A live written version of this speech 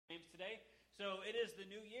James today. So it is the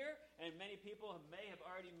new year, and many people may have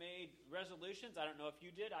already made resolutions. I don't know if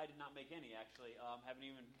you did. I did not make any, actually. Haven't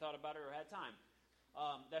even thought about it or had time.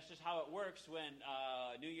 That's just how it works when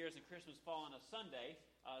New Year's and Christmas fall on a Sunday.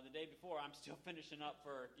 The day before, I'm still finishing up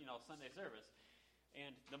for Sunday service,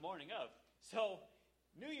 and the morning of. So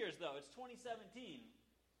New Year's, though, it's 2017,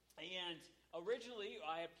 and originally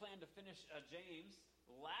I had planned to finish James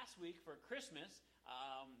last week for Christmas.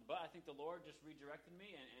 But I think the Lord just redirected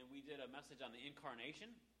me, and we did a message on the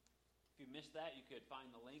incarnation. If you missed that, you could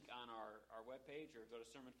find the link on our webpage or go to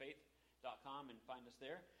sermonfaith.com and find us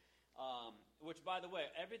there. Which, by the way,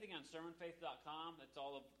 everything on sermonfaith.com, it's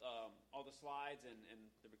all of the slides and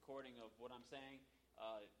the recording of what I'm saying.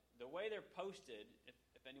 The way they're posted,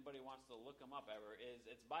 if anybody wants to look them up ever, is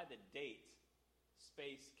it's by the date,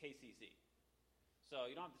 space KCC. So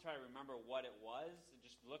you don't have to try to remember what it was.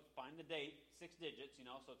 Just find the date, 6 digits,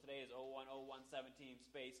 So today is 01/01/17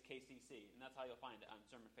 space KCC. And that's how you'll find it on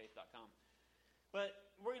sermonfaith.com.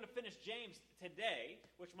 But we're going to finish James today,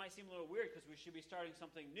 which might seem a little weird because we should be starting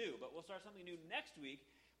something new. But we'll start something new next week.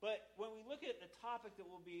 But when we look at the topic that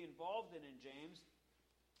we'll be involved in James,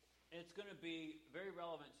 it's going to be very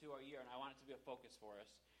relevant to our year, and I want it to be a focus for us.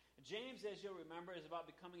 James, as you'll remember, is about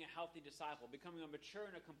becoming a healthy disciple, becoming a mature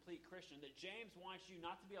and a complete Christian. That James wants you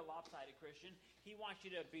not to be a lopsided Christian. He wants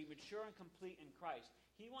you to be mature and complete in Christ.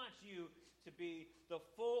 He wants you to be the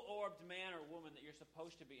full-orbed man or woman that you're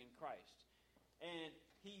supposed to be in Christ. And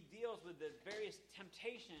he deals with the various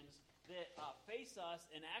temptations that face us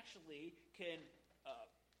and actually can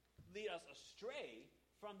lead us astray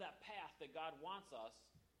from that path that God wants us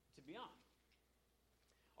to be on.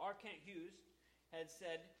 R. Kent Hughes had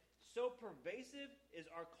said, "So pervasive is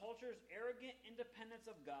our culture's arrogant independence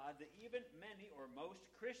of God that even many or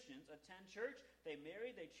most Christians attend church, they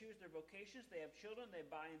marry, they choose their vocations, they have children, they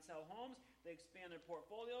buy and sell homes, they expand their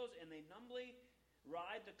portfolios, and they numbly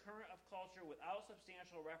ride the current of culture without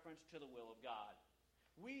substantial reference to the will of God."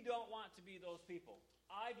 We don't want to be those people.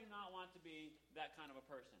 I do not want to be that kind of a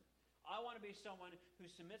person. I want to be someone who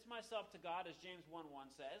submits myself to God, as James 1:1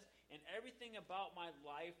 says, and everything about my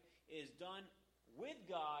life is done with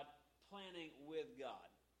God, planning with God,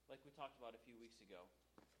 like we talked about a few weeks ago.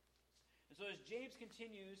 And so as James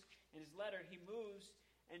continues in his letter, he moves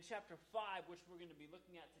in chapter 5, which we're going to be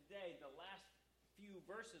looking at today, the last few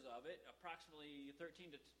verses of it, approximately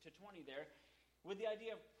 13 to 20 there, with the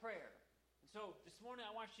idea of prayer. And so this morning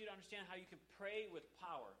I want you to understand how you can pray with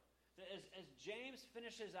power. That as James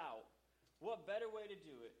finishes out, what better way to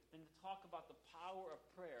do it than to talk about the power of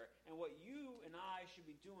prayer and what you and I should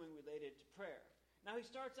be doing related to prayer. Now he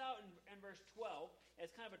starts out in verse 12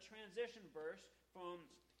 as kind of a transition verse from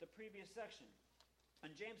the previous section.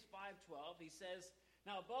 In James 5:12 he says,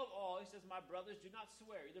 "Now above all," he says, "my brothers, do not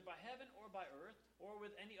swear either by heaven or by earth or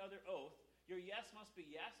with any other oath. Your yes must be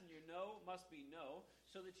yes and your no must be no,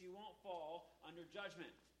 so that you won't fall under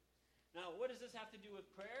judgment." Now, what does this have to do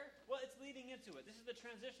with prayer? Well, it's leading into it. This is the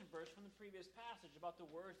transition verse from the previous passage about the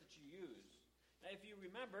words that you use. Now, if you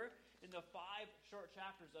remember, in the 5 short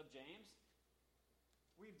chapters of James,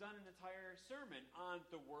 we've done an entire sermon on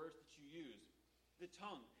the words that you use, the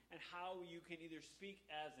tongue, and how you can either speak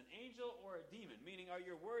as an angel or a demon, meaning are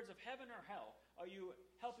your words of heaven or hell? Are you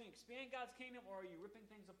helping expand God's kingdom, or are you ripping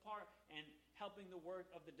things apart and helping the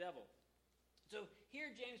work of the devil? So here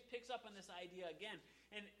James picks up on this idea again.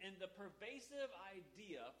 And the pervasive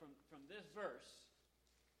idea from this verse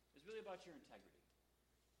is really about your integrity.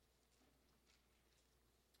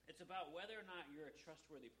 It's about whether or not you're a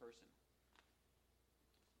trustworthy person.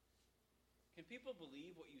 Can people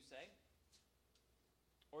believe what you say?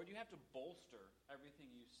 Or do you have to bolster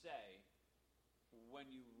everything you say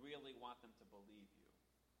when you really want them to believe you?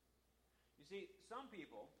 You see, some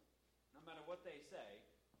people, no matter what they say,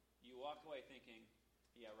 you walk away thinking,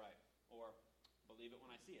 "Yeah, right," or "believe it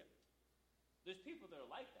when I see it." There's people that are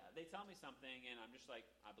like that. They tell me something and I'm just like,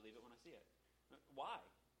 "I believe it when I see it." Why?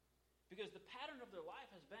 Because the pattern of their life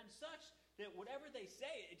has been such that whatever they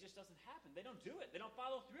say, it just doesn't happen. They don't do it. They don't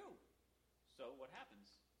follow through. So what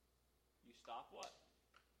happens? You stop what?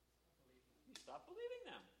 You stop believing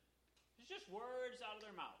them. It's just words out of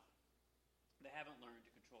their mouth. They haven't learned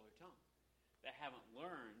to control their tongue. They haven't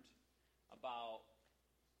learned about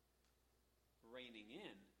reining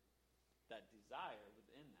in that desire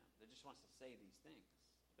within them that just wants to say these things.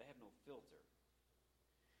 They have no filter.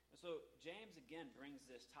 And so James again brings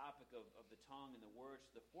this topic of the tongue and the words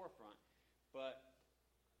to the forefront, but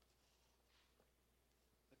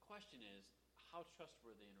the question is, how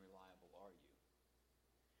trustworthy and reliable are you?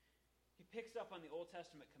 He picks up on the Old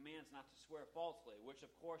Testament commands not to swear falsely, which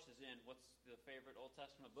of course is in, what's the favorite Old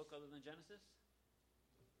Testament book other than Genesis?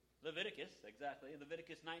 Leviticus, exactly.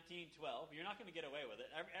 Leviticus 19:12. You're not going to get away with it.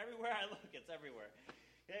 Everywhere I look, it's everywhere.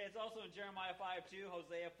 Okay, it's also in Jeremiah 5:2,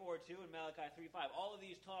 Hosea 4:2, and Malachi 3:5. All of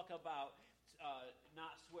these talk about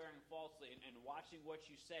not swearing falsely and watching what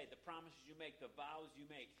you say, the promises you make, the vows you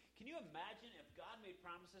make. Can you imagine if God made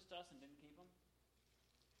promises to us and didn't keep them?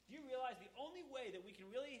 Do you realize the only way that we can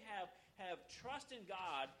really have trust in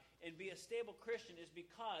God and be a stable Christian is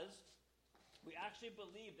because we actually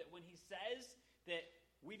believe that when he says that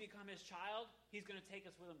we become his child, he's going to take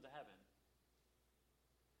us with him to heaven.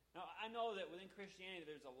 Now, I know that within Christianity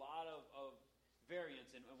there's a lot of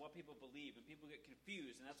variance in what people believe, and people get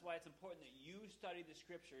confused, and that's why it's important that you study the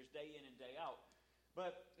Scriptures day in and day out.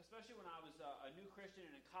 But especially when I was a new Christian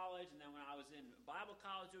and in college, and then when I was in Bible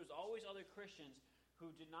college, there was always other Christians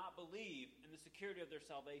who did not believe in the security of their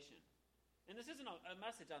salvation. And this isn't a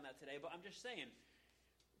message on that today, but I'm just saying,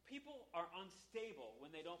 people are unstable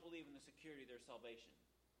when they don't believe in the security of their salvation.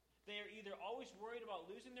 They are either always worried about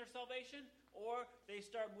losing their salvation, or they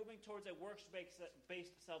start moving towards a works-based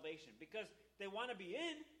salvation because they want to be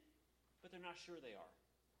in, but they're not sure they are.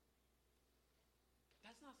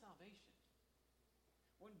 That's not salvation.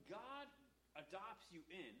 When God adopts you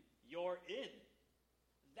in, you're in.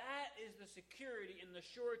 That is the security and the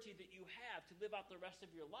surety that you have to live out the rest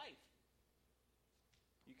of your life.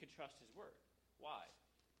 You can trust his word. Why?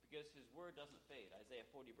 Because his word doesn't fade. Isaiah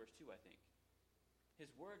 40, verse 2, I think.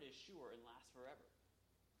 His word is sure and lasts forever.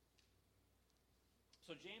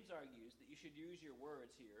 So James argues that you should use your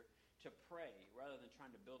words here to pray rather than trying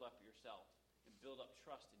to build up yourself and build up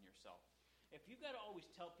trust in yourself. If you've got to always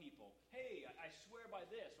tell people, hey, I swear by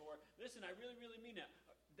this, or listen, I really, really mean it,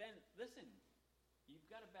 then listen, you've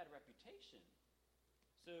got a bad reputation.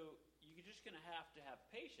 So you're just going to have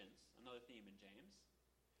patience, another theme in James.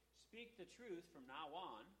 Speak the truth from now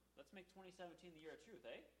on. Let's make 2017 the year of truth,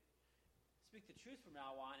 eh? Speak the truth from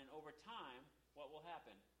now on, and over time, what will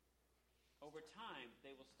happen? Over time,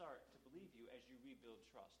 they will start to believe you as you rebuild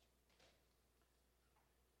trust.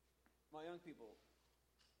 My young people,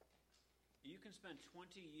 you can spend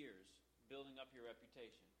 20 years building up your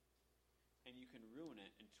reputation, and you can ruin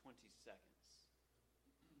it in 20 seconds,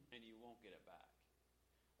 and you won't get it back.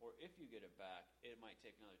 Or if you get it back, it might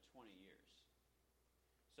take another 20 years.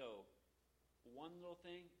 So, one little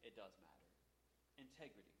thing, it does matter.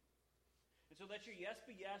 Integrity. And so let your yes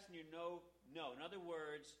be yes and your no, no. In other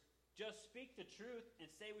words, just speak the truth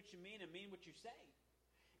and say what you mean and mean what you say.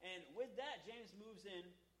 And with that, James moves in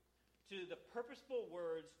to the purposeful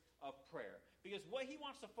words of prayer. Because what he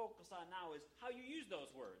wants to focus on now is how you use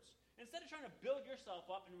those words. Instead of trying to build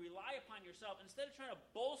yourself up and rely upon yourself, instead of trying to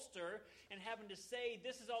bolster and having to say,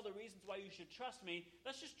 this is all the reasons why you should trust me,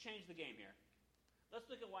 let's just change the game here.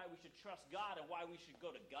 Let's look at why we should trust God and why we should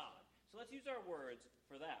go to God. So let's use our words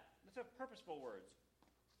for that. Let's have purposeful words.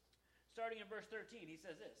 Starting in verse 13, he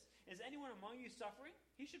says this: Is anyone among you suffering?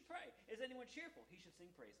 He should pray. Is anyone cheerful? He should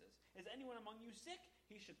sing praises. Is anyone among you sick?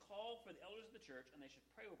 He should call for the elders of the church, and they should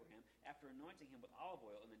pray over him after anointing him with olive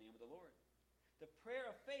oil in the name of the Lord. The prayer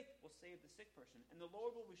of faith will save the sick person, and the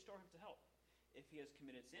Lord will restore him to health. If he has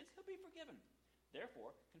committed sins, he'll be forgiven.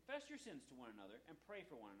 Therefore, confess your sins to one another and pray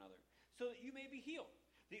for one another, so that you may be healed.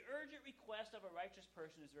 The urgent request of a righteous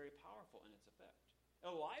person is very powerful in its effect.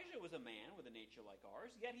 Elijah was a man with a nature like ours,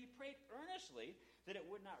 yet he prayed earnestly that it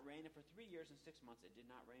would not rain, and for 3 years and 6 months it did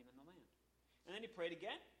not rain on the land. And then he prayed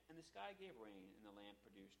again, and the sky gave rain, and the land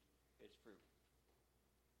produced its fruit.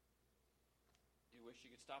 Do you wish you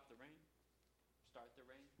could stop the rain? Start the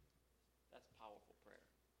rain? That's powerful prayer.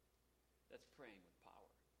 That's praying with power.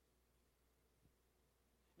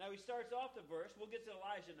 Now he starts off the verse, we'll get to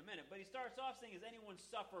Elijah in a minute, but he starts off saying, is anyone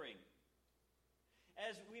suffering?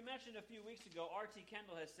 As we mentioned a few weeks ago, R.T.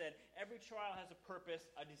 Kendall has said, every trial has a purpose,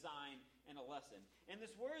 a design, and a lesson. And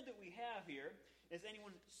this word that we have here is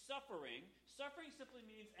anyone suffering. Suffering simply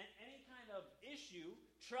means any kind of issue,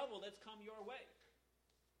 trouble that's come your way.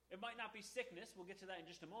 It might not be sickness, we'll get to that in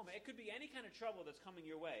just a moment. It could be any kind of trouble that's coming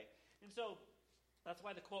your way. And so that's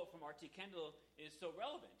why the quote from R.T. Kendall is so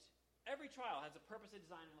relevant. Every trial has a purpose, a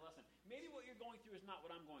design, and a lesson. Maybe what you're going through is not what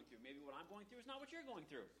I'm going through. Maybe what I'm going through is not what you're going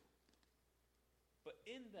through. But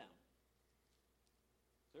in them,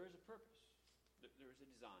 there is a purpose. There is a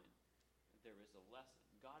design. There is a lesson.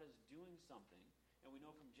 God is doing something. And we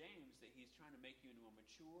know from James that he's trying to make you into a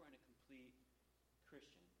mature and a complete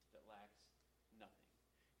Christian that lacks nothing.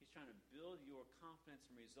 He's trying to build your confidence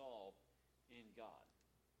and resolve in God.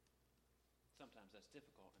 Sometimes that's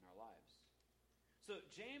difficult in our lives. So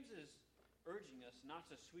James is urging us not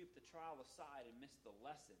to sweep the trial aside and miss the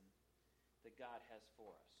lesson that God has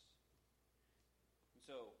for us. And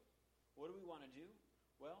so, what do we want to do?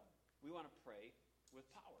 Well, we want to pray with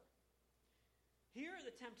power. Here,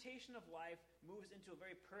 the temptation of life moves into a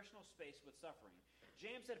very personal space with suffering.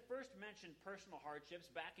 James had first mentioned personal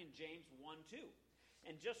hardships back in James 1:2.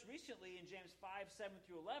 And just recently in James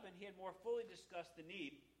 5:7-11, he had more fully discussed the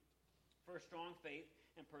need for a strong faith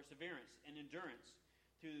and perseverance and endurance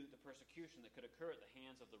through the persecution that could occur at the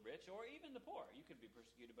hands of the rich or even the poor. You could be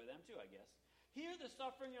persecuted by them too, I guess. Here, the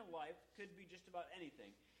suffering in life could be just about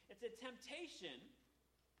anything. It's a temptation.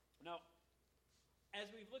 Now,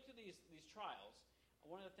 as we've looked at these trials,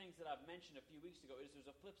 one of the things that I've mentioned a few weeks ago is there's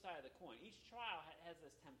a flip side of the coin. Each trial has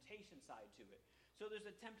this temptation side to it. So there's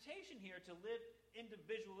a temptation here to live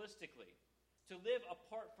individualistically, to live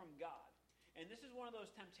apart from God. And this is one of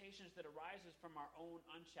those temptations that arises from our own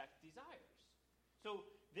unchecked desires. So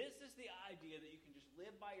this is the idea that you can just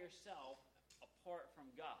live by yourself apart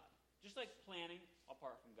from God. Just like planning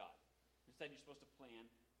apart from God. Instead, you're supposed to plan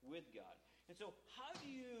with God. And so how do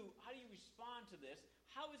you respond to this?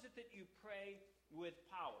 How is it that you pray with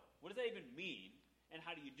power? What does that even mean? And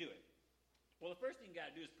how do you do it? Well, the first thing you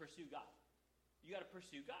got to do is pursue God. You got to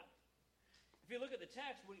pursue God. If you look at the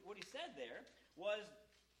text, what he said there was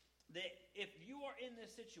that if you are in this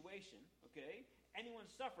situation, okay,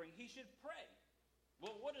 anyone's suffering, he should pray.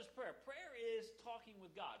 Well, what is prayer? Prayer is talking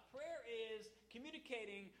with God. Prayer is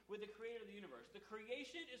communicating with the creator of the universe. The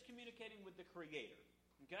creation is communicating with the creator.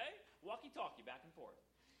 Okay? Walkie-talkie, back and forth.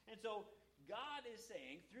 And so God is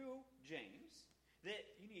saying through James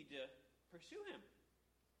that you need to pursue him.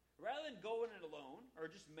 Rather than going it alone or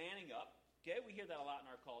just manning up, okay, we hear that a lot in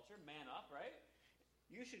our culture, man up, right?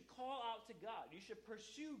 You should call out to God. You should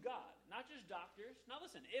pursue God, not just doctors. Now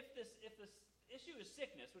listen, if this issue is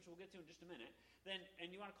sickness, which we'll get to in just a minute, and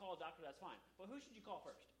you want to call a doctor, that's fine. But who should you call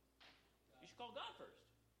first? You should call God first,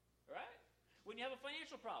 right? When you have a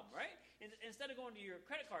financial problem, right? Instead of going to your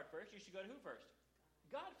credit card first, you should go to who first?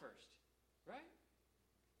 God first, right?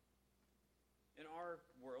 In our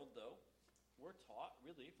world, though, we're taught,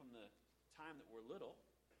 really, from the time that we're little,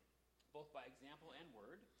 both by example and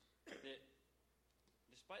word, that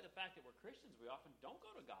despite the fact that we're Christians, we often don't go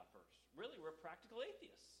to God first. Really, we're practical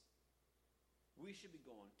atheists. We should be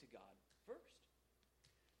going to God first.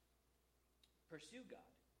 Pursue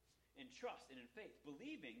God in trust and in faith,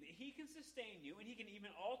 believing that he can sustain you and he can even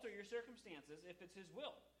alter your circumstances if it's his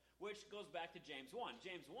will, which goes back to James 1.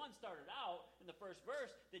 James 1 started out in the first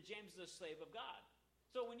verse that James is a slave of God.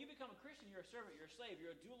 So when you become a Christian, you're a servant, you're a slave,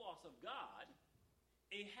 you're a doulos of God.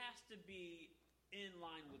 It has to be in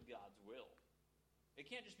line with God's will. It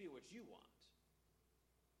can't just be what you want.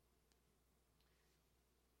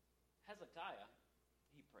 Hezekiah,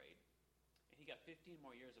 he prayed, and he got 15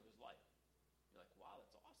 more years of his life. You're like, wow,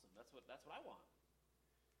 that's awesome. That's what I want.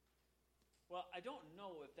 Well, I don't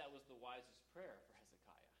know if that was the wisest prayer for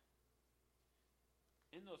Hezekiah.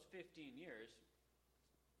 In those 15 years,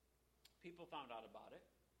 people found out about it.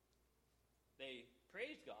 They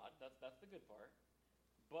praised God. That's the good part.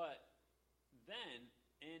 But then,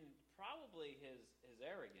 in probably his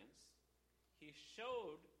arrogance, he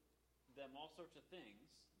showed them all sorts of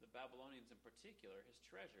things, the Babylonians in particular, his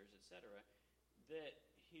treasures, etc., that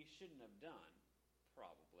he shouldn't have done,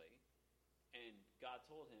 probably. And God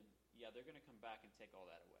told him, yeah, they're going to come back and take all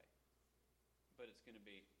that away. But it's going to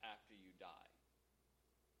be after you die.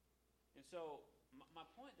 And so, my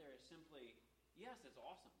point there is simply, yes, it's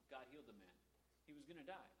awesome. God healed the man. He was going to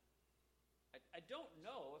die. I don't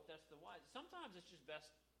know if that's the wise. Sometimes it's just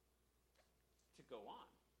best to go on.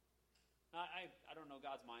 I don't know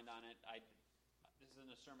God's mind on it. This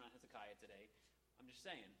isn't a sermon on Hezekiah today. I'm just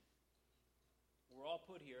saying, we're all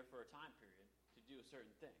put here for a time period to do a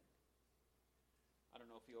certain thing. I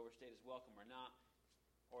don't know if he overstayed his welcome or not,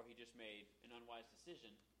 or he just made an unwise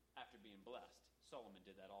decision after being blessed. Solomon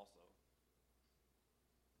did that also.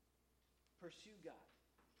 Pursue God.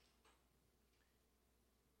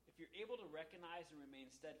 If you're able to recognize and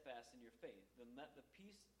remain steadfast in your faith, then let the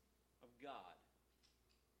peace of God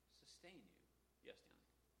sustain you. Yes,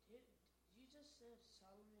 Stanley? You just said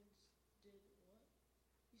Solomon did what?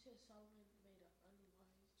 You said Solomon made an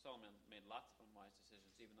unwise... Solomon made lots of unwise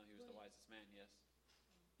decisions, even though he was the wisest man, yes.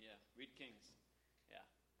 Yeah, read Kings. Yeah.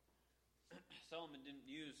 Solomon didn't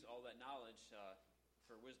use all that knowledge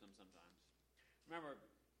for wisdom sometimes. Remember,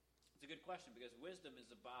 it's a good question because wisdom is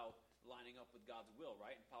about lining up with God's will,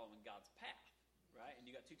 right? And following God's path, right? And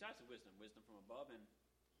you got two types of wisdom. Wisdom from above and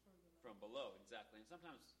from below, exactly. And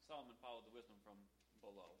sometimes Solomon followed the wisdom from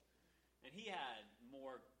below. And he had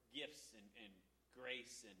more gifts and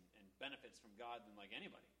grace and benefits from God than like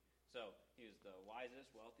anybody. So he was the wisest,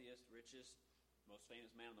 wealthiest, richest, most famous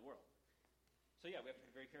man in the world. So yeah, we have to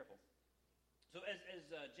be very careful. So as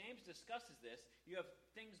James discusses this, you have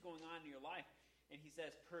things going on in your life, And he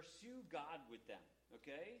says, pursue God with them,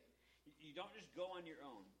 okay? You don't just go on your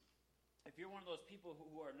own. If you're one of those people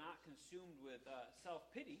who are not consumed with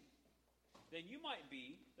self-pity, then you might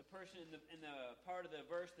be the person in the part of the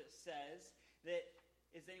verse that says that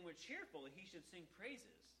is anyone cheerful, he should sing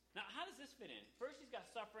praises. Now, how does this fit in? First, he's got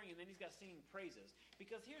suffering, and then he's got singing praises.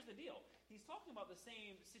 Because here's the deal. He's talking about the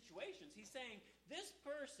same situations. He's saying, this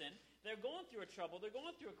person, they're going through a trouble, they're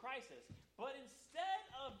going through a crisis, but instead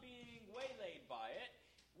of being waylaid by it,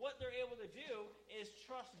 what they're able to do is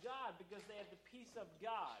trust God because they have the peace of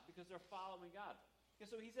God, because they're following God. And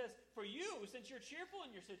so he says, for you, since you're cheerful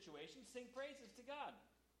in your situation, sing praises to God.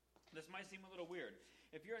 This might seem a little weird.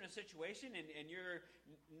 If you're in a situation and you're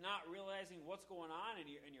not realizing what's going on and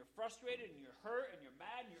you're frustrated and you're hurt and you're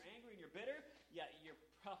mad and you're angry and you're bitter, yeah, you're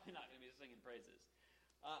probably not going to be singing praises.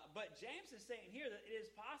 But James is saying here that it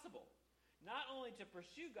is possible not only to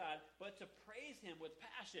pursue God, but to praise him with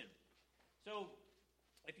passion. So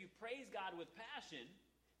if you praise God with passion,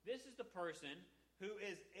 this is the person who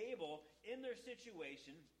is able in their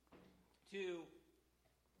situation to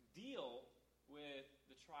deal with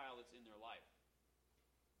the trial that's in their life.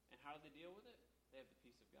 And how do they deal with it? They have the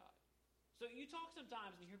peace of God. So you talk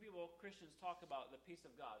sometimes and you hear people, Christians, talk about the peace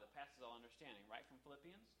of God that passes all understanding, right, from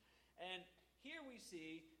Philippians. And here we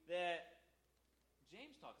see that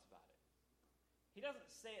James talks about it. He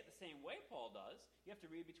doesn't say it the same way Paul does. You have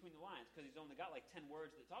to read between the lines because he's only got like 10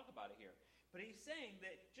 words that talk about it here. But he's saying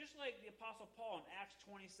that just like the Apostle Paul in Acts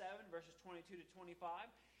 27, verses 22 to 25,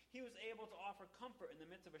 he was able to offer comfort in the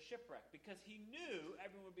midst of a shipwreck because he knew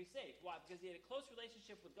everyone would be safe. Why? Because he had a close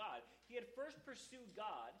relationship with God. He had first pursued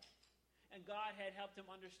God, and God had helped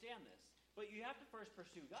him understand this. But you have to first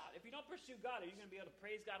pursue God. If you don't pursue God, are you going to be able to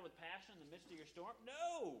praise God with passion in the midst of your storm?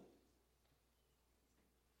 No!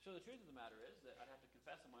 So the truth of the matter is that I'd have to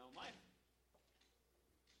confess in my own life.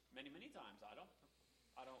 Many, many times I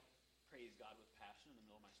don't praise God with passion in the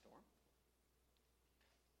middle of my storm.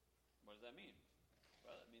 What does that mean?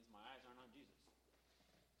 Well, it means my eyes aren't on Jesus.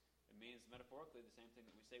 It means metaphorically the same thing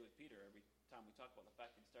that we say with Peter every time we talk about the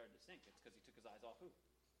fact that he started to sink. It's because he took his eyes off who?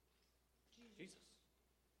 Jesus.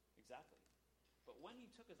 Exactly. But when he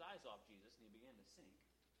took his eyes off Jesus and he began to sink,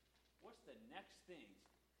 what's the next thing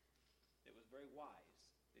that was very wise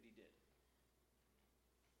that he did?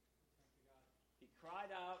 He cried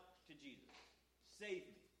out to Jesus, "Save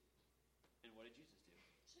me." And what did Jesus do?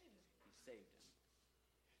 Save him. He saved him.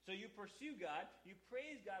 So you pursue God, you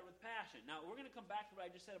praise God with passion. Now, we're going to come back to what I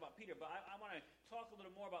just said about Peter, but I want to talk a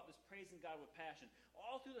little more about this praising God with passion.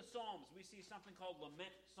 All through the Psalms, we see something called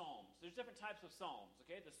lament psalms. There's different types of psalms,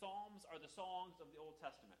 okay? The Psalms are the songs of the Old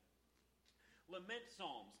Testament. Lament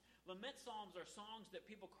psalms. Lament psalms are songs that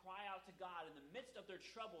people cry out to God in the midst of their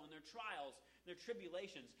trouble and their trials, their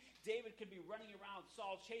tribulations. David could be running around,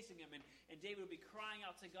 Saul chasing him, and David would be crying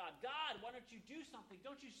out to God, "God, why don't you do something?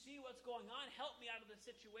 Don't you see what's going on? Help me out of this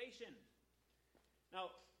situation."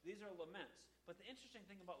 Now, these are laments. But the interesting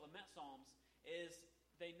thing about lament psalms is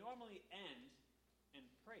they normally end in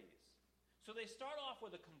praise. So they start off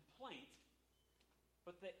with a complaint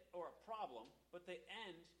or a problem, but they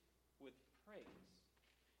end with praise.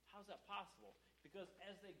 How's that possible? Because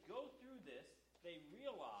as they go through this, they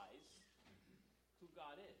realize who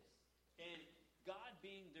God is. And God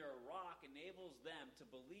being their rock enables them to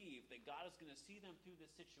believe that God is going to see them through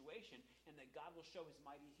this situation and that God will show his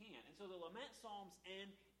mighty hand. And so the lament psalms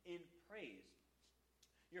end in praise.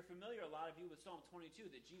 You're familiar, a lot of you, with Psalm 22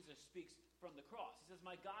 that Jesus speaks from the cross. He says,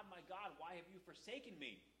 my God, why have you forsaken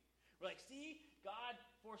me?" We're like, see, God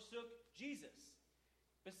forsook Jesus.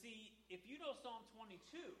 But see, if you know Psalm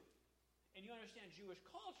 22 and you understand Jewish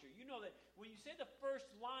culture, you know that when you say the first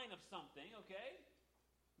line of something, okay,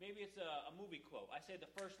 maybe it's a movie quote. I say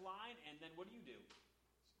the first line, and then what do?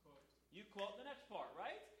 You quote the next part,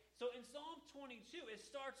 right? So in Psalm 22, it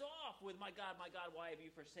starts off with, my God, why have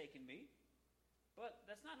you forsaken me?" But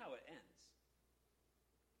that's not how it ends.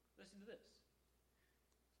 Listen to this.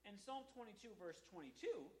 In Psalm 22, verse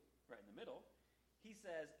 22, right in the middle, he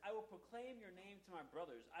says, "I will proclaim your name to my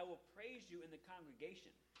brothers. I will praise you in the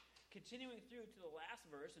congregation." Continuing through to the last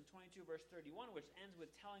verse in 22, verse 31, which ends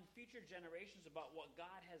with telling future generations about what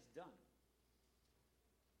God has done.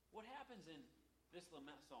 What happens in this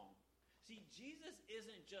lament psalm? See, Jesus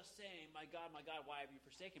isn't just saying, my God, why have you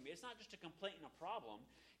forsaken me?" It's not just a complaint and a problem.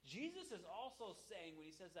 Jesus is also saying, when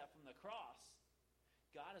he says that from the cross,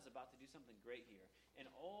 God is about to do something great here. And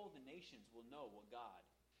all the nations will know what God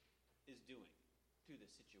is doing through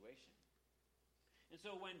this situation. And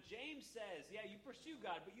so when James says, yeah, you pursue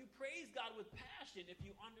God, but you praise God with passion if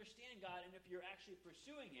you understand God and if you're actually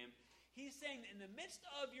pursuing him, he's saying that in the midst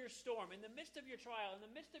of your storm, in the midst of your trial, in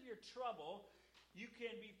the midst of your trouble, You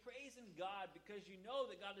can be praising God because you know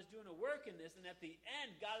that God is doing a work in this, and at the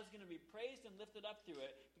end, God is going to be praised and lifted up through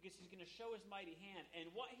it because he's going to show his mighty hand.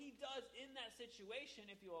 And what he does in that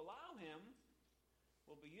situation, if you allow him,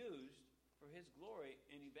 will be used for his glory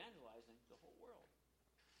in evangelizing the whole world.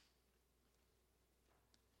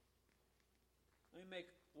 Let me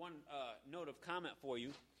make one note of comment for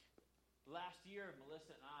you. Last year,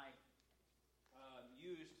 Melissa and I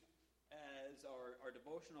used as our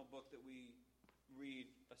devotional book that we read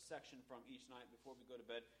a section from each night before we go to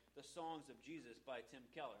bed, The Songs of Jesus by Tim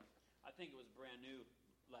Keller. I think it was brand new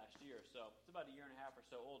last year, so it's about a year and a half or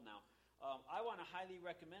so old now. I want to highly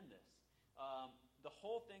recommend this. The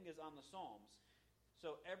whole thing is on the Psalms.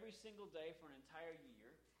 So every single day for an entire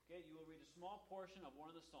year, okay, you will read a small portion of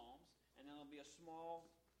one of the Psalms, and then there'll be a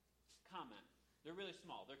small comment. They're really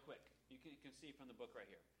small. They're quick. You can see from the book right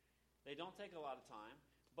here. They don't take a lot of time,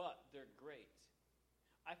 but they're great.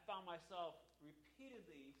 I found myself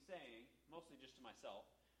repeatedly saying, mostly just to myself,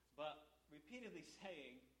 but repeatedly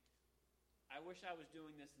saying, I wish I was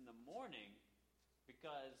doing this in the morning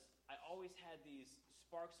because I always had these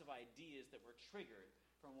sparks of ideas that were triggered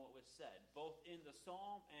from what was said, both in the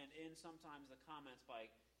psalm and in sometimes the comments by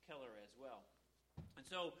Keller as well. And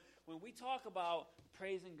so when we talk about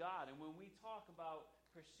praising God and when we talk about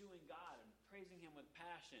pursuing God and praising him with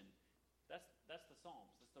passion, that's the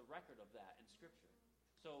Psalms. That's the record of that in Scripture.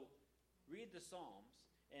 So read the Psalms,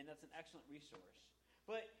 and that's an excellent resource.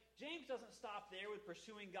 But James doesn't stop there with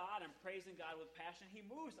pursuing God and praising God with passion. He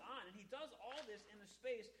moves on, and he does all this in the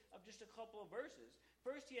space of just a couple of verses.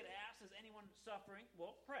 First, he had asked, is anyone suffering?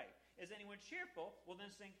 Well, pray. Is anyone cheerful? Well,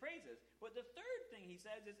 then sing praises. But the third thing he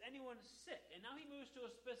says is anyone sick? And now he moves to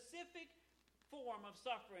a specific form of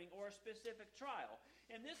suffering or a specific trial.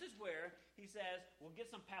 And this is where he says, we'll get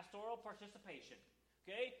some pastoral participation.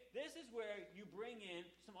 Okay? This is where you bring in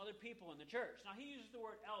some other people in the church. Now, he uses the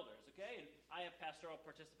word elders, okay? And I have pastoral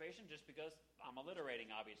participation just because I'm alliterating,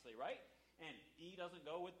 obviously, right? And E doesn't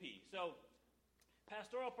go with P. So,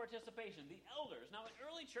 pastoral participation, the elders. Now, in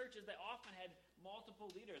early churches, they often had multiple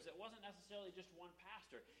leaders. It wasn't necessarily just one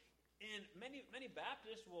pastor. And many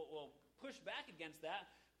Baptists will push back against that.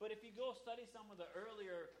 But if you go study some of the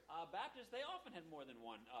earlier Baptists, they often had more than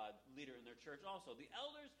one leader in their church also. The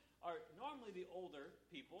elders are normally the older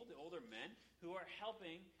people, the older men, who are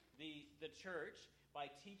helping the church by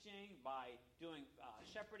teaching, by doing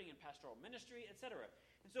shepherding and pastoral ministry, etc.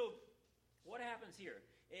 And so what happens here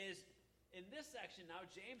is, in this section now,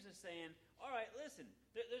 James is saying, all right, listen,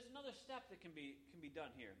 there's another step that can be done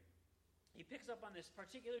here. He picks up on this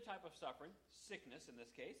particular type of suffering, sickness in this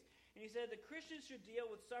case, and he said that Christians should deal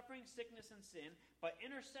with suffering, sickness, and sin by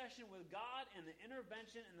intercession with God and the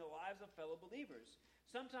intervention in the lives of fellow believers.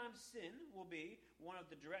 Sometimes sin will be one of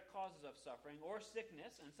the direct causes of suffering or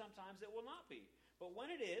sickness, and sometimes it will not be. But when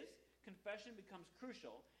it is, confession becomes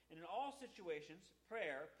crucial, and in all situations,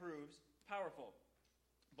 prayer proves powerful.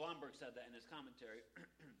 Blomberg said that in his commentary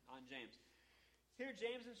on James. Here,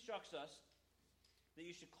 James instructs us that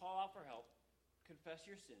you should call out for help, confess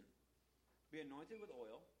your sin, be anointed with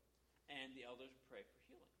oil, and the elders pray for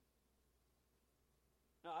healing.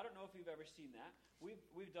 Now, I don't know if you've ever seen that.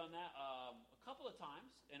 We've done that a couple of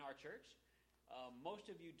times in our church. Most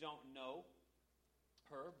of you don't know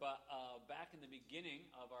her, but back in the beginning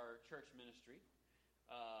of our church ministry,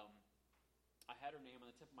 I had her name on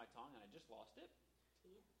the tip of my tongue, and I just lost it.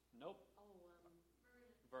 Keith? Nope. Oh,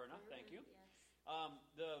 Verna, thank you. Yes.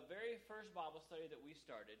 The very first Bible study that we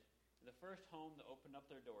started, the first home that opened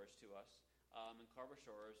up their doors to us in Carver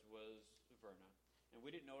Shores was Verna. And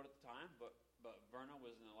we didn't know it at the time, but Verna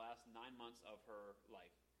was in the last 9 months of her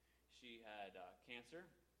life. She had cancer,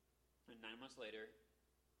 and 9 months later,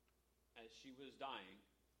 as she was dying,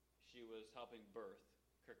 she was helping birth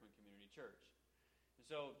Kirkland Community Church. And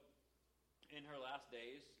so, in her last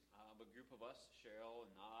days, a group of us, Cheryl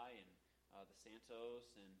and I, and the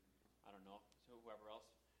Santos, and I don't know, so whoever else,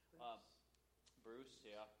 Bruce,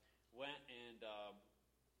 yeah, went and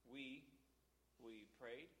we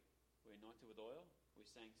prayed, we anointed with oil, we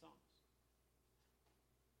sang songs.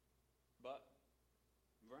 But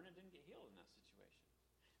Verna didn't get healed in that situation.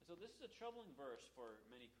 And so this is a troubling verse for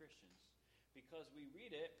many Christians because we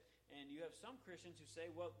read it and you have some Christians who say,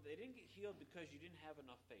 well, they didn't get healed because you didn't have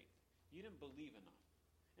enough faith. You didn't believe enough.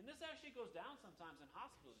 And this actually goes down sometimes in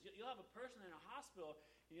hospitals. You'll have a person in a hospital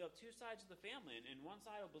and you have two sides of the family. And one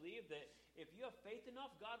side will believe that if you have faith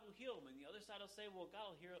enough, God will heal them. And the other side will say, well,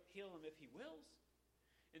 God will heal him if he wills.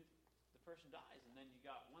 And the person dies. And then you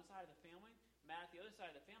got one side of the family mad at the other side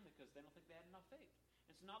of the family because they don't think they had enough faith.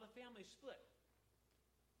 And so now the family's split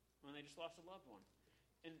when they just lost a loved one.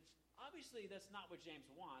 And obviously, that's not what James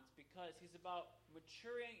wants, because he's about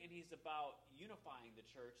maturing and he's about unifying the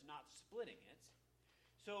church, not splitting it.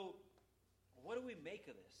 So, what do we make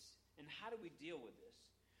of this? And how do we deal with this?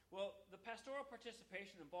 Well, the pastoral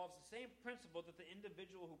participation involves the same principle that the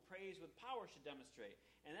individual who prays with power should demonstrate.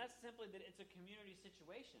 And that's simply that it's a community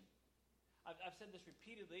situation. I've said this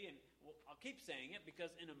repeatedly, and I'll keep saying it because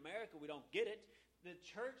in America we don't get it. The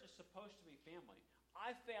church is supposed to be family.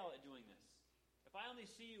 I fail at doing this. If I only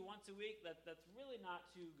see you once a week, that's really not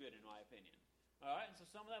too good in my opinion. All right, and so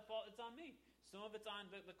some of that fault, it's on me. Some of it's on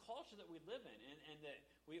the culture that we live in, and that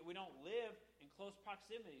we don't live in close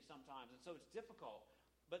proximity sometimes, and so it's difficult.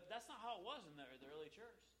 But that's not how it was in the early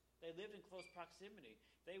church. They lived in close proximity.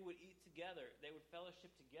 They would eat together. They would fellowship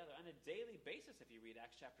together on a daily basis if you read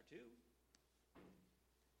Acts chapter 2.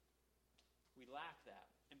 We lack that.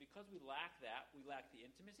 And because we lack that, we lack the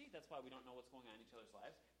intimacy. That's why we don't know what's going on in each other's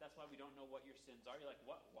lives. That's why we don't know what your sins are. You're like,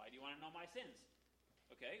 what? Why do you want to know my sins?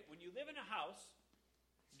 Okay, when you live in a house,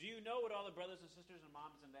 do you know what all the brothers and sisters and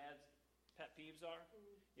moms and dads' pet peeves are?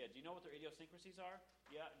 Yeah, do you know what their idiosyncrasies are?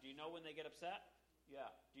 Yeah, do you know when they get upset? Yeah.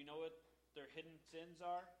 Do you know what their hidden sins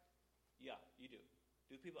are? Yeah, you do.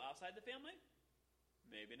 Do people outside the family?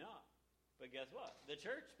 Maybe not. But guess what? The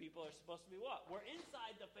church people are supposed to be what? We're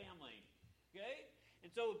inside the family. Okay?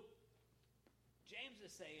 And so, James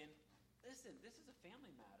is saying, listen, this is a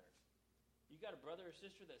family matter. You got a brother or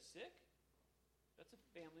sister that's sick? That's a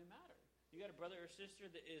family matter. You got a brother or sister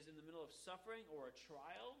that is in the middle of suffering or a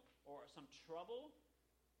trial or some trouble?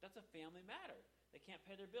 That's a family matter. They can't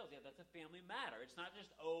pay their bills. Yeah, that's a family matter. It's not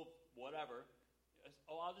just, whatever.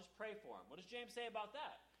 I'll just pray for them. What does James say about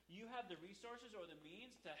that? You have the resources or the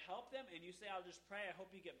means to help them, and you say, I'll just pray, I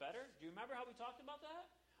hope you get better. Do you remember how we talked about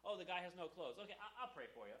that? Oh, the guy has no clothes. Okay, I'll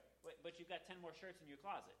pray for you. But you've got 10 more shirts in your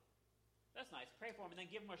closet. That's nice. Pray for him and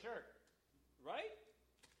then give him a shirt. Right?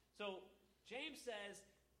 So, James says,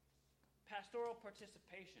 pastoral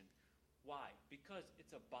participation. Why? Because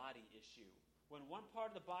it's a body issue. When one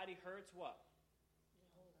part of the body hurts, what?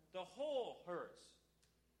 The whole hurts.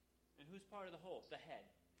 And who's part of the whole? The head.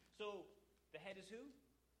 So, the head is who?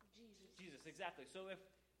 Jesus, exactly. So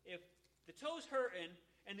if the toe's hurting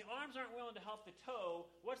and the arms aren't willing to help the toe,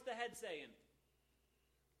 what's the head saying?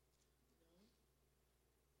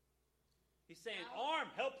 He's saying,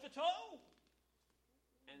 arm, help the toe!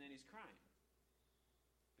 And then he's crying.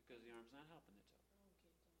 Because the arm's not helping the toe.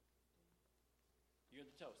 You're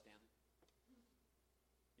the toe, Stanley.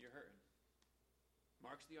 You're hurting.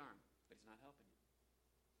 Mark's the arm, but he's not helping you.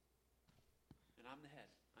 And I'm the head.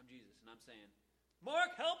 I'm Jesus, and I'm saying,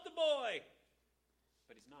 Mark, help the boy!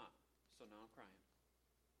 But he's not. So now I'm crying.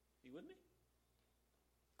 You with me?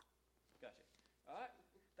 Gotcha. All right?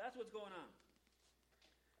 That's what's going on.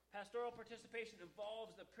 Pastoral participation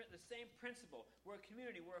involves the same principle. We're a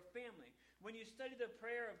community. We're a family. When you study the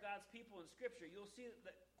prayer of God's people in Scripture, you'll see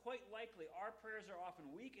that quite likely our prayers are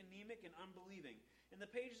often weak, anemic, and unbelieving. In the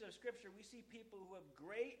pages of Scripture, we see people who have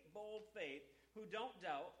great, bold faith, who don't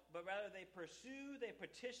doubt, but rather they pursue, they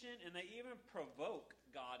petition, and they even provoke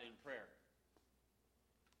God in prayer.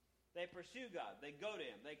 They pursue God. They go to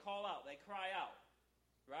Him. They call out. They cry out.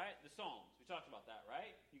 Right? The Psalms. We talked about that,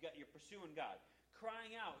 right? You're pursuing God.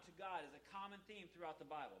 Crying out to God is a common theme throughout the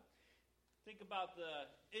Bible. Think about the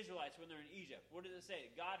Israelites when they're in Egypt. What did it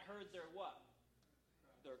say? God heard their what?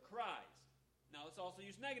 Their cries. Now, it's also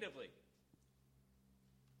used negatively.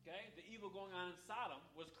 Okay? The evil going on in Sodom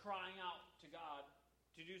was crying out to God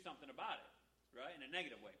to do something about it, right? In a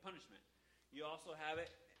negative way, punishment. You also have it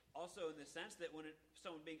also in the sense that when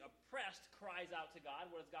someone being oppressed cries out to God,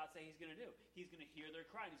 what does God say He's going to do? He's going to hear their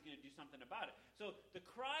cry and He's going to do something about it. So the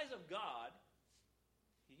cries of God,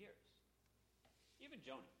 He hears. Even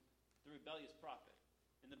Jonah, the rebellious prophet,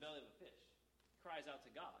 in the belly of a fish, cries out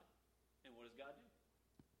to God. And what does God do?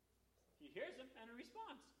 He hears him and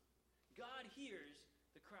responds. God hears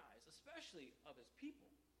the cries, especially of His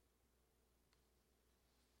people.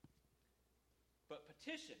 But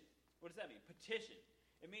petition, what does that mean? Petition.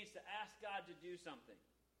 It means to ask God to do something.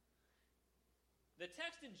 The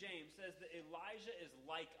text in James says that Elijah is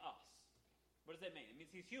like us. What does that mean? It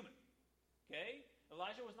means he's human. Okay?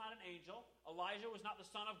 Elijah was not an angel. Elijah was not the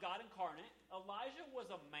Son of God incarnate. Elijah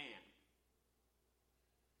was a man.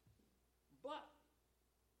 But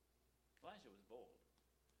Elijah was bold.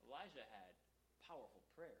 Elijah had powerful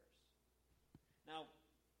prayers. Now,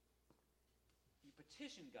 you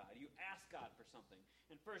petition God. You ask God for something.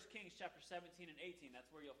 In 1 Kings chapter 17 and 18,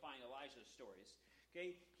 that's where you'll find Elijah's stories.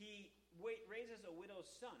 Okay? He raises a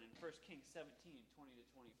widow's son in 1 Kings 17, 20 to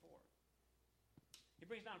 24. He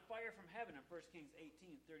brings down fire from heaven in 1 Kings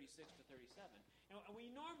 18, 36 to 37. And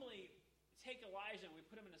we normally take Elijah and we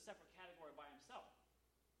put him in a separate category by himself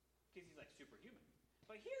because he's like superhuman.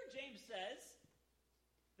 But here James says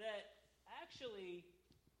that actually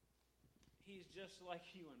he's just like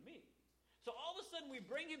you and me. So all of a sudden we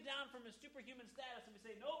bring him down from his superhuman status and we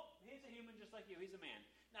say, nope, he's a human just like you. He's a man.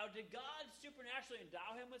 Now, did God supernaturally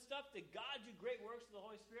endow him with stuff? Did God do great works of the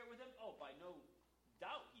Holy Spirit with him? Oh, by no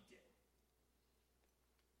doubt he did.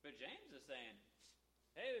 But James is saying,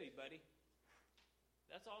 hey, buddy,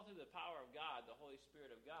 that's all through the power of God, the Holy Spirit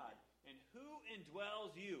of God. And who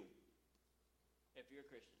indwells you if you're a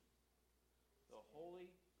Christian? The Holy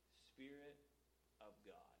Spirit of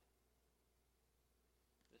God.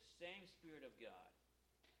 The same Spirit of God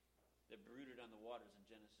that brooded on the waters in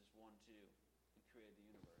Genesis 1-2 and created the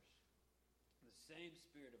universe. The same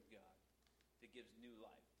Spirit of God that gives new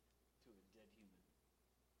life to a dead human.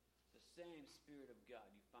 The same Spirit of God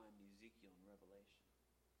you find in Ezekiel and Revelation.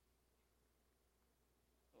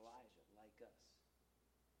 Elijah, like us.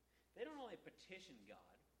 They don't only petition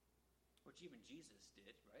God, which even Jesus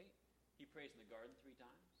did, right? He prays in the garden 3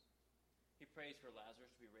 times. He prays for Lazarus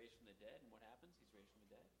to be raised from the dead, and what happens? He's raised from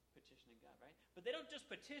the dead, petitioning God, right? But they don't just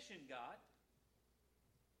petition God.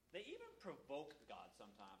 They even provoke God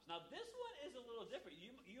sometimes. Now, this one is a little different.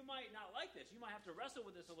 You might not like this. You might have to wrestle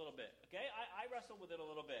with this a little bit, okay? I wrestle with it a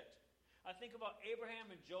little bit. I think about Abraham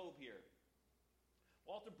and Job here.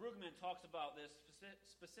 Walter Brueggemann talks about this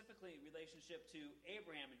specifically in relationship to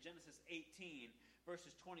Abraham in Genesis 18,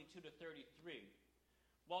 verses 22 to 33.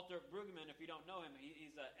 Walter Brueggemann, if you don't know him,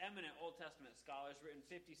 he's an eminent Old Testament scholar. He's written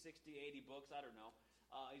 50, 60, 80 books. I don't know.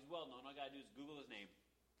 He's well known. All I got to do is Google his name,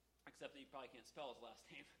 except that you probably can't spell his last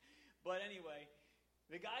name. But anyway,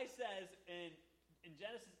 the guy says in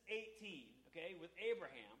Genesis 18, okay, with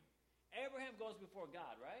Abraham goes before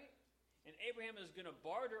God, right? And Abraham is going to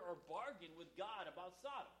barter or bargain with God about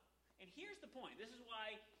Sodom. And here's the point. This is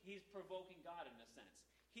why he's provoking God in a sense.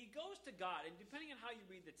 He goes to God, and depending on how you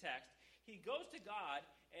read the text, he goes to God,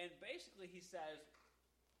 and basically he says,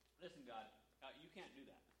 listen, God, you can't do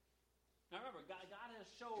that. Now remember, God has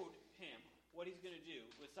showed him what he's going to do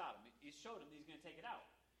with Sodom. He's showed him that he's going to take it out.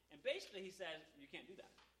 And basically he says, you can't do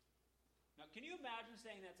that. Now, can you imagine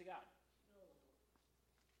saying that to God? No.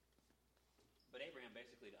 But Abraham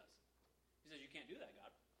basically does. He says, you can't do that, God.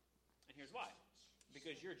 And here's why.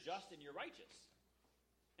 Because you're just and you're righteous.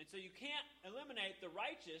 And so you can't eliminate the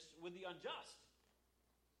righteous with the unjust.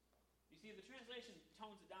 You see, the translation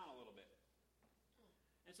tones it down a little bit.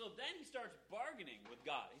 And so then he starts bargaining with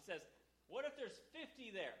God. He says, what if there's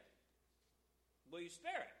 50 there? Will you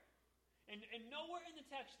spare it? And nowhere in the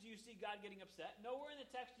text do you see God getting upset. Nowhere in the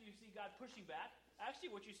text do you see God pushing back.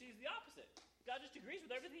 Actually, what you see is the opposite. God just agrees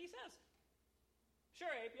with everything he says. Sure,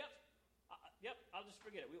 Abe, yep. Yep, I'll just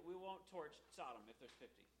forget it. We won't torch Sodom if there's 50.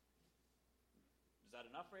 Is that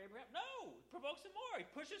enough for Abraham? No! He provokes him more. He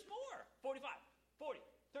pushes more. 45, 40,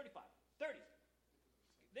 35, 30.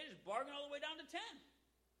 They just bargain all the way down to 10.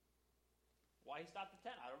 Why he stopped at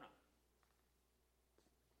 10, I don't know.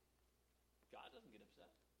 God doesn't get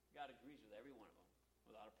upset. God agrees with every one of them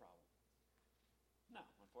without a problem. No,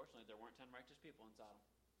 unfortunately, there weren't 10 righteous people in Sodom.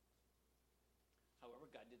 However,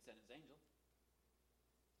 God did send his angel.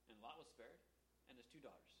 And Lot was spared, and his 2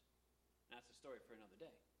 daughters. And that's a story for another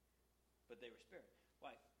day. But they were spared.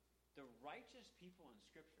 Why? The righteous people in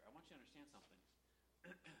Scripture, I want you to understand something.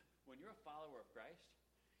 When you're a follower of Christ,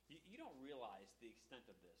 you don't realize the extent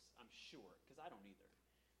of this, I'm sure, because I don't either.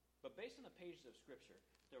 But based on the pages of Scripture,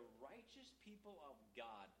 the righteous people of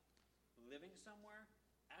God living somewhere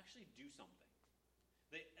actually do something.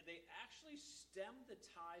 They actually stem the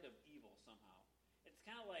tide of evil somehow. It's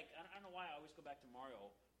kind of like, I don't know why I always go back to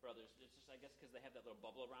Mario Brothers. It's just, I guess, because they have that little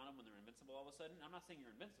bubble around them when they're invincible all of a sudden. I'm not saying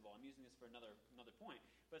you're invincible. I'm using this for another point.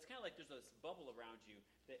 But it's kind of like there's this bubble around you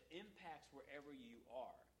that impacts wherever you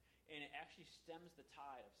are. And it actually stems the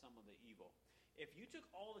tide of some of the evil. If you took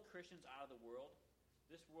all the Christians out of the world,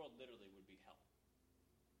 this world literally would be hell.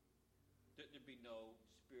 There'd be no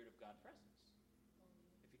Spirit of God presence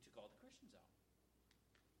if you took all the Christians out.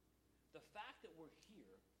 The fact that we're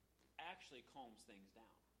here actually calms things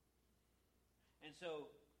down. And so,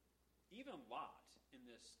 even Lot in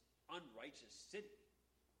this unrighteous city,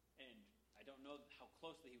 and I don't know how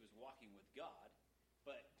closely he was walking with God,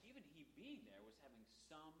 but even he being there was having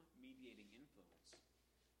some mediating influence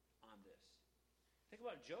on this. Think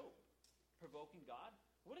about Job provoking God.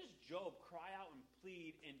 What does Job cry out and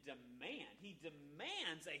plead and demand? He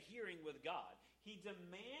demands a hearing with God. He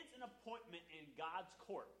demands an appointment in God's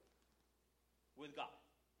court with God.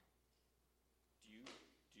 Do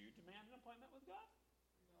you demand an appointment with God?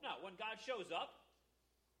 No. When God shows up,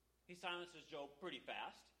 he silences Job pretty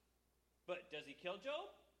fast. But does he kill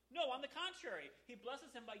Job? No, on the contrary. He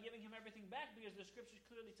blesses him by giving him everything back because the scriptures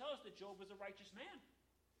clearly tell us that Job was a righteous man.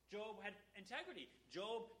 Job had integrity.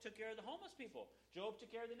 Job took care of the homeless people. Job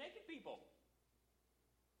took care of the naked people.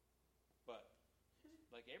 But,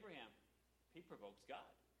 like Abraham, he provokes God.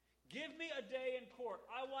 Give me a day in court.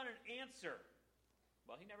 I want an answer.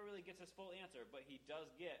 Well, he never really gets his full answer, but he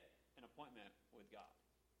does get an appointment with God.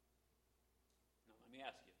 Now, let me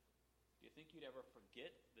ask you. Do you think you'd ever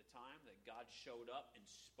forget the time that God showed up and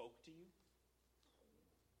spoke to you?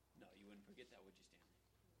 No, you wouldn't forget that, would you, Stanley?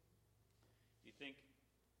 Do you think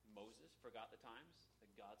Moses forgot the times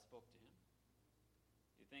that God spoke to him?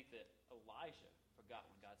 Do you think that Elijah forgot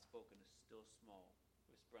when God spoke in a still small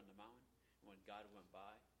whisper on the mountain? And when God went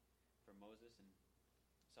by for Moses and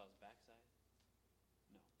saw his backside?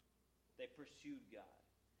 No. They pursued God.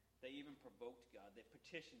 They even provoked God. They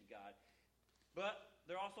petitioned God. But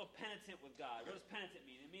they're also penitent with God. What does penitent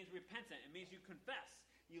mean? It means repentant. It means you confess.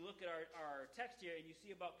 You look at our text here and you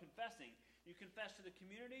see about confessing. You confess to the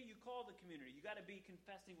community, you call the community. You got to be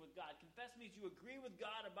confessing with God. Confess means you agree with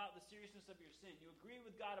God about the seriousness of your sin. You agree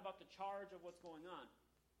with God about the charge of what's going on.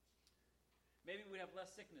 Maybe we'd have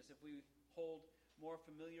less sickness if we hold more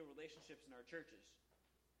familiar relationships in our churches.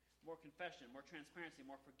 More confession, more transparency,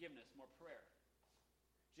 more forgiveness, more prayer.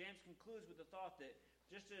 James concludes with the thought that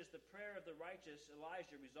just as the prayer of the righteous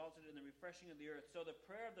Elijah resulted in the refreshing of the earth, so the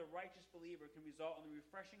prayer of the righteous believer can result in the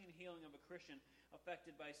refreshing and healing of a Christian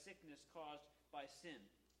affected by sickness caused by sin.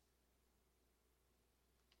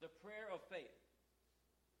 The prayer of faith.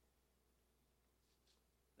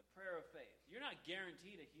 The prayer of faith. You're not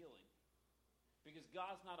guaranteed a healing because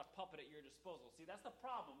God's not a puppet at your disposal. See, that's the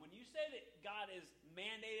problem. When you say that God is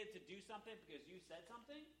mandated to do something because you said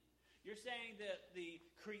something, you're saying that the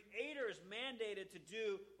Creator is mandated to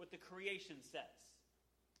do what the creation says.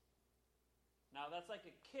 Now, that's like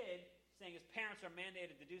a kid saying his parents are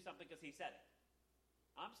mandated to do something because he said it.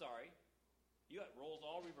 I'm sorry. You got roles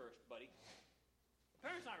all reversed, buddy. The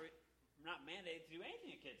parent's not mandated to do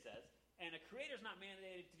anything a kid says, and a creator's not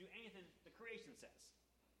mandated to do anything the creation says.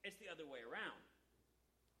 It's the other way around.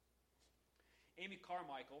 Amy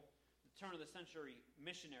Carmichael, the turn-of-the-century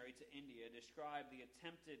missionary to India, described the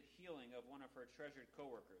attempted healing of one of her treasured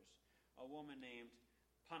co-workers, a woman named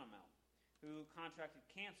Panamal, who contracted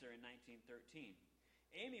cancer in 1913.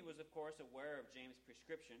 Amy was, of course, aware of James'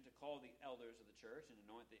 prescription to call the elders of the church and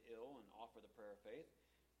anoint the ill and offer the prayer of faith.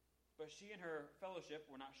 But she and her fellowship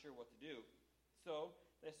were not sure what to do. So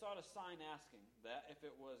they sought a sign asking that, if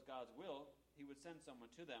it was God's will, he would send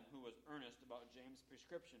someone to them who was earnest about James'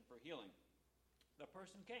 prescription for healing. The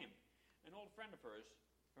person came, an old friend of hers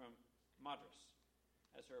from Madras.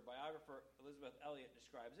 As her biographer, Elizabeth Elliot,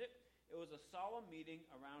 describes it, it was a solemn meeting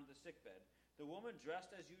around the sickbed. The woman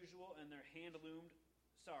dressed as usual in their hand-loomed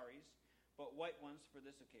saris, but white ones for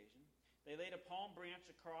this occasion. They laid a palm branch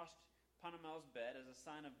across Panamal's bed as a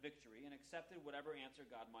sign of victory and accepted whatever answer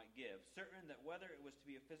God might give, certain that whether it was to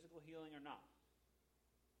be a physical healing or not,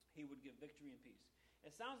 he would give victory and peace.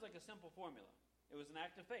 It sounds like a simple formula. It was an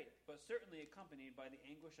act of faith, but certainly accompanied by the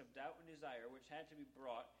anguish of doubt and desire which had to be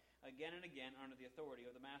brought again and again under the authority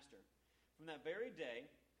of the Master. From that very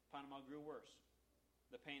day, Panamal grew worse.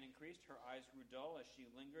 The pain increased, her eyes grew dull as she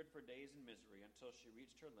lingered for days in misery until she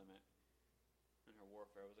reached her limit and her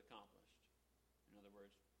warfare was accomplished. In other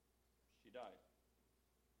words, she died.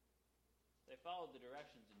 They followed the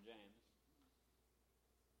directions in James,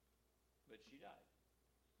 but she died.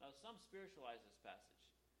 Now, some spiritualize this passage,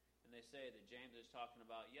 and they say that James is talking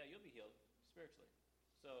about, yeah, you'll be healed spiritually.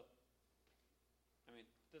 So, I mean,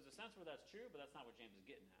 there's a sense where that's true, but that's not what James is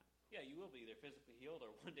getting at. Yeah, you will be either physically healed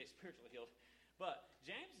or one day spiritually healed. But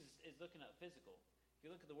James is looking at physical. If you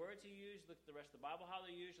look at the words he used, look at the rest of the Bible, how they're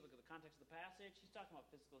used, you look at the context of the passage, he's talking about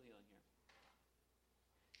physical healing here.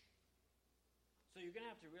 So you're going to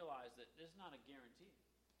have to realize that this is not a guarantee.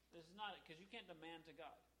 This is not, because you can't demand to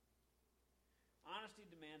God. Honesty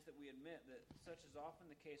demands that we admit that such is often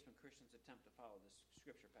the case when Christians attempt to follow this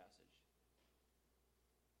scripture passage.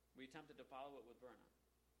 We attempted to follow it with Verna.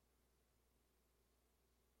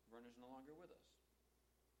 Verna's no longer with us.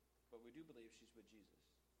 But we do believe she's with Jesus.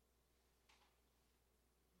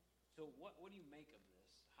 So what do you make of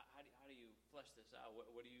this? How do you flesh this out?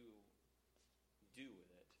 What do you do with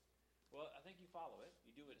it? Well, I think you follow it.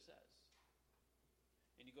 You do what it says.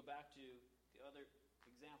 And you go back to the other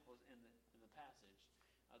examples in the passage.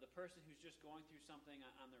 The person who's just going through something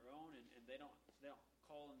on their own and they don't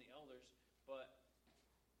call in the elders, but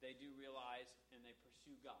they do realize and they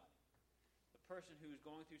pursue God. The person who's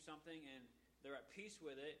going through something and they're at peace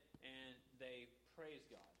with it, and they praise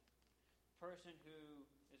God. Person who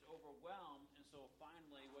is overwhelmed, and so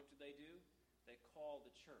finally, what do? They call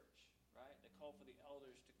the church, right? They call for the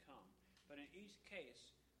elders to come. But in each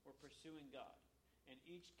case, we're pursuing God. In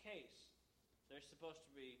each case, they're supposed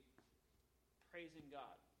to be praising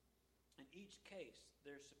God. In each case,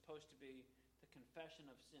 there's supposed to be the confession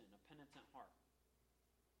of sin, a penitent heart.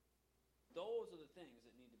 Those are the things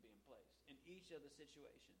that need to be in place in each of the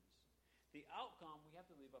situations. The outcome, we have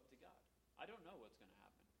to leave up to God. I don't know what's going to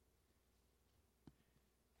happen.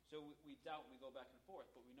 So we doubt and we go back and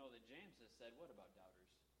forth, but we know that James has said, what about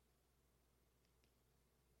doubters?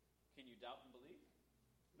 Can you doubt and believe?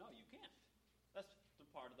 No, you can't. That's the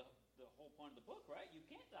part of the whole point of the book, right? You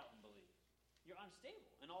can't doubt and believe. You're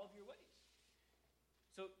unstable in all of your ways.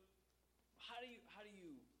 So how do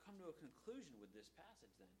you come to a conclusion with this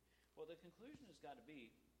passage then? Well, the conclusion has got to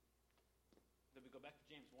be that we go back to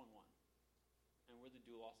James 1:1, and we're the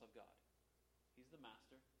doulos of God. He's the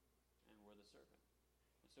master, and we're the servant.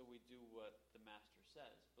 And so we do what the master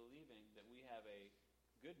says, believing that we have a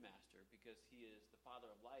good master because he is the Father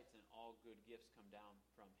of lights, and all good gifts come down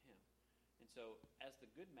from him. And so as the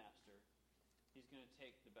good master, he's going to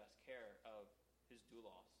take the best care of his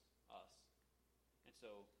doulos, us. And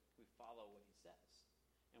so we follow what he says,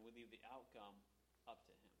 and we leave the outcome up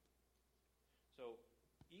to him. So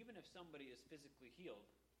even if somebody is physically healed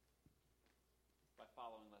by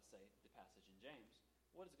following, let's say, the passage in James,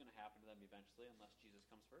 what is going to happen to them eventually unless Jesus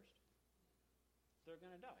comes first? They're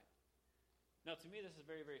going to die. Now, to me, this is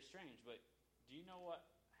very, very strange, but do you know what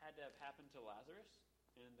had to have happened to Lazarus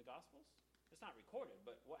in the Gospels? It's not recorded,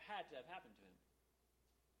 but what had to have happened to him?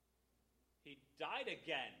 He died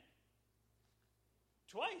again.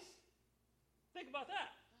 Twice. Think about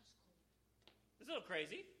that. That's cool. It's a little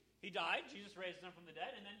crazy. He died, Jesus raised him from the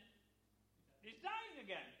dead, and then he's dying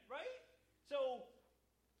again, right? So,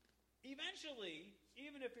 eventually,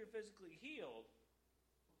 even if you're physically healed,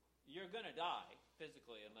 you're going to die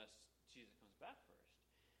physically unless Jesus comes back first.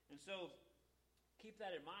 And so, keep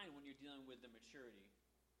that in mind when you're dealing with the maturity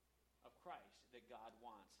of Christ that God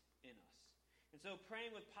wants in us. And so,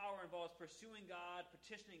 praying with power involves pursuing God,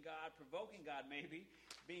 petitioning God, provoking God maybe,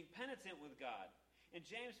 being penitent with God. And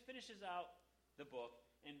James finishes out the book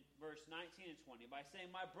in verse 19 and 20 by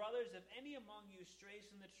saying, "My brothers, if any among you strays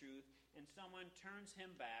from the truth and someone turns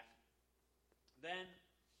him back, then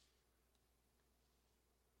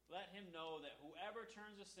let him know that whoever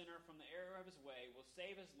turns a sinner from the error of his way will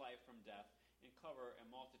save his life from death and cover a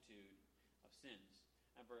multitude of sins."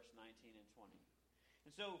 And verse 19 and 20.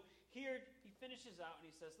 And so here he finishes out and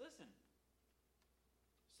he says, listen,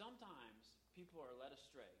 sometimes people are led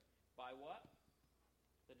astray by what?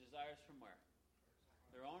 The desires from where?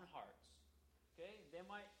 Their own hearts. Okay? They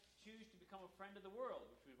might choose to become a friend of the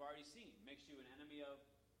world, which we've already seen. Makes you an enemy of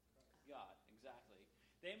God. Exactly.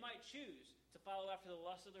 They might choose to follow after the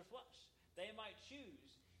lust of their flesh. They might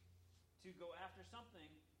choose to go after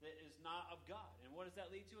something that is not of God. And what does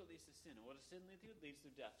that lead to? It leads to sin. And what does sin lead to? It leads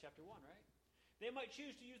to death. Chapter 1, right? They might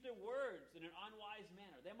choose to use their words in an unwise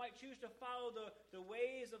manner. They might choose to follow the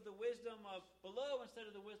ways of the wisdom of below instead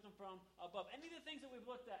of the wisdom from above. Any of the things that we've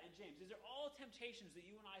looked at in James, these are all temptations that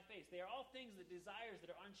you and I face. They are all things that desires that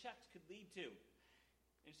are unchecked could lead to.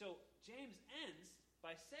 And so James ends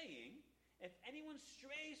by saying, if anyone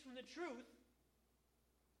strays from the truth,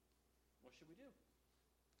 what should we do?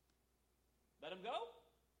 Let him go?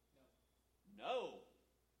 No.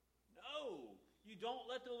 No. You don't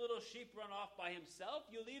let the little sheep run off by himself.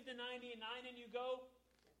 You leave the 99 and you go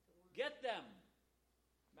get them.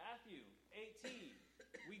 Matthew 18.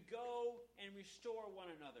 We go and restore one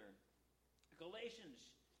another. Galatians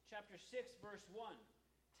chapter 6 verse 1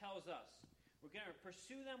 tells us we're going to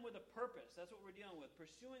pursue them with a purpose. That's what we're dealing with.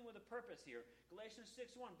 Pursuing with a purpose here. Galatians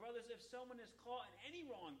 6:1. Brothers, if someone is caught in any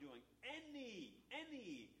wrongdoing, any,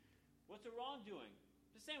 what's a wrongdoing?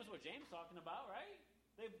 The same as what James is talking about, right?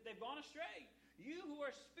 They've gone astray. You who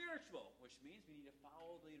are spiritual, which means we need to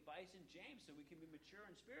follow the advice in James so we can be mature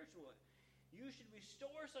and spiritual. You should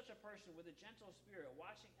restore such a person with a gentle spirit,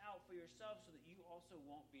 watching out for yourself so that you also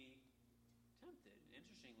won't be tempted.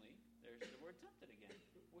 Interestingly, there's the word tempted again,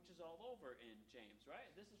 which is all over in James, right?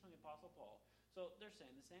 This is from the Apostle Paul. So they're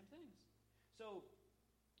saying the same things. So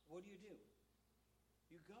what do?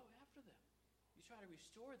 You go after them. You try to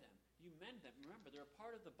restore them. You mend them. Remember, they're a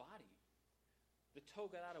part of the body. The toe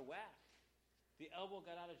got out of whack. The elbow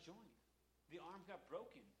got out of joint. The arm got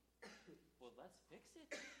broken. Well, let's fix it.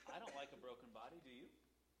 I don't like a broken body, do you?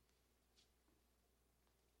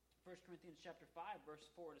 1 Corinthians chapter 5, verse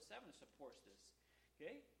 4 to 7 supports this.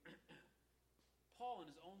 Okay? Paul in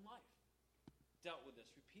his own life dealt with this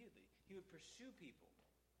repeatedly. He would pursue people.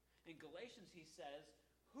 In Galatians he says,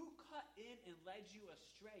 who cut in and led you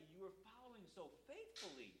astray? You were following so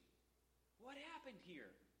faithfully. What happened here?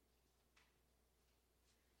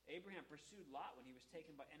 Abraham pursued Lot when he was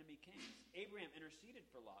taken by enemy kings. Abraham interceded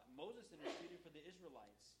for Lot. Moses interceded for the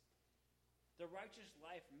Israelites. The righteous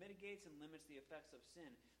life mitigates and limits the effects of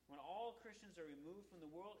sin. When all Christians are removed from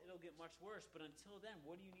the world, it'll get much worse. But until then,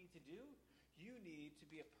 what do you need to do? You need to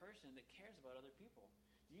be a person that cares about other people.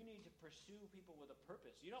 You need to pursue people with a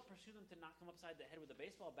purpose. You don't pursue them to knock them upside the head with a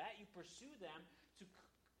baseball bat. You pursue them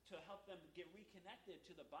to help them get reconnected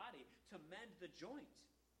to the body, to mend the joint.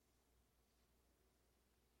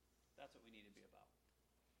 That's what we need to be about.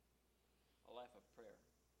 A life of prayer.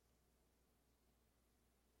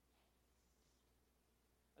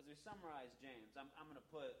 As we summarize James, I'm going to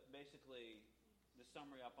put basically the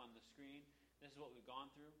summary up on the screen. This is what we've gone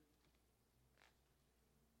through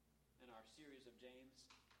in our series of James.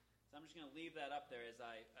 So I'm just going to leave that up there as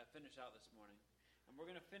I finish out this morning. And we're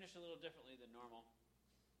going to finish a little differently than normal.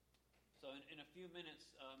 So in a few minutes,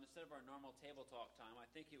 instead of our normal table talk time, I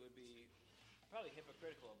think it would be probably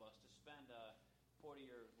hypocritical of us to spend 40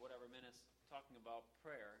 or whatever minutes talking about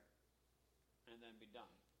prayer and then be done.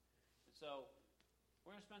 And so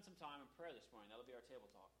we're going to spend some time in prayer this morning. That'll be our table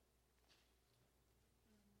talk.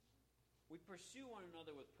 We pursue one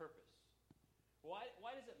another with purpose. Why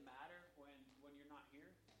does it matter when you're not here?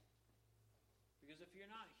 Because if you're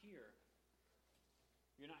not here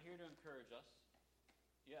to encourage us.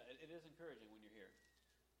 Yeah, it is encouraging when you're here.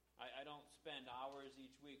 I don't spend hours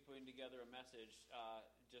each week putting together a message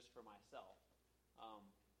just for myself.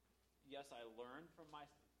 Yes, I learn from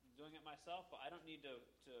doing it myself, but I don't need to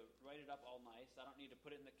write it up all nice. I don't need to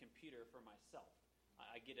put it in the computer for myself.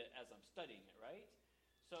 I get it as I'm studying it, right?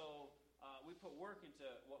 So we put work into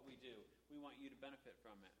what we do. We want you to benefit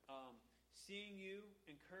from it. Seeing you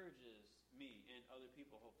encourages me and other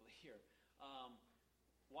people, hopefully, here.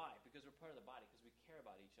 Why? Because we're part of the body, because we care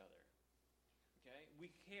about each other. Okay?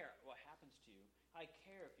 We care what happens to you. I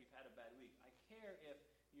care if you've had a bad week. I care if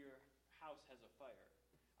your house has a fire.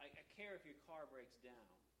 I care if your car breaks down.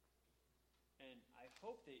 And I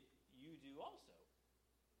hope that you do also.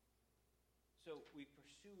 So we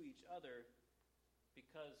pursue each other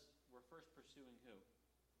because we're first pursuing who?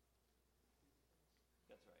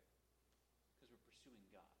 That's right. Because we're pursuing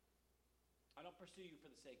God. I don't pursue you for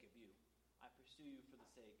the sake of you. I pursue you for the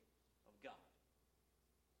sake of God.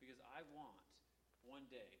 Because I want one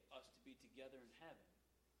day us to be together in heaven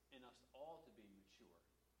and us all to be mature.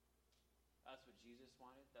 That's what Jesus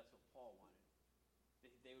wanted. That's what Paul wanted.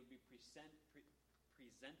 They would be presented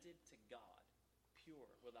to God pure,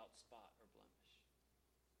 without spot or blemish.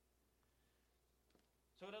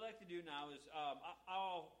 So what I'd like to do now is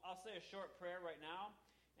I'll say a short prayer right now,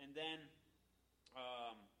 and then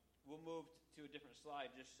we'll move to a different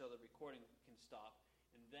slide just so the recording can stop.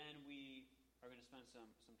 And then we are going to spend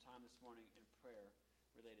some time this morning in prayer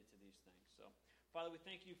related to these things. So, Father, we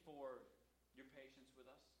thank you for your patience with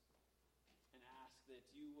us and ask that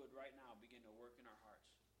you would right now begin to work in our hearts.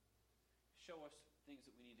 Show us things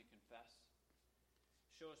that we need to confess.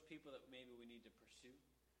 Show us people that maybe we need to pursue.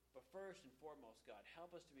 But first and foremost, God,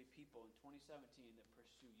 help us to be people in 2017 that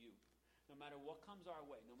pursue you. No matter what comes our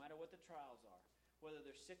way, no matter what the trials are, whether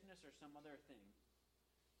there's sickness or some other thing,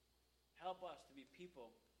 help us to be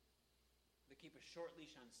people that keep a short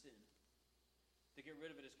leash on sin, that get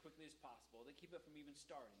rid of it as quickly as possible, that keep it from even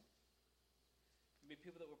starting. To be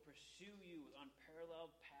people that will pursue you with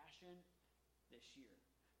unparalleled passion this year.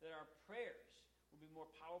 That our prayers will be more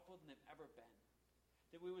powerful than they've ever been.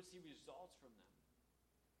 That we would see results from them.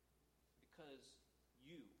 Because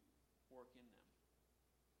you work in them.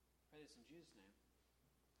 I pray this in Jesus' name.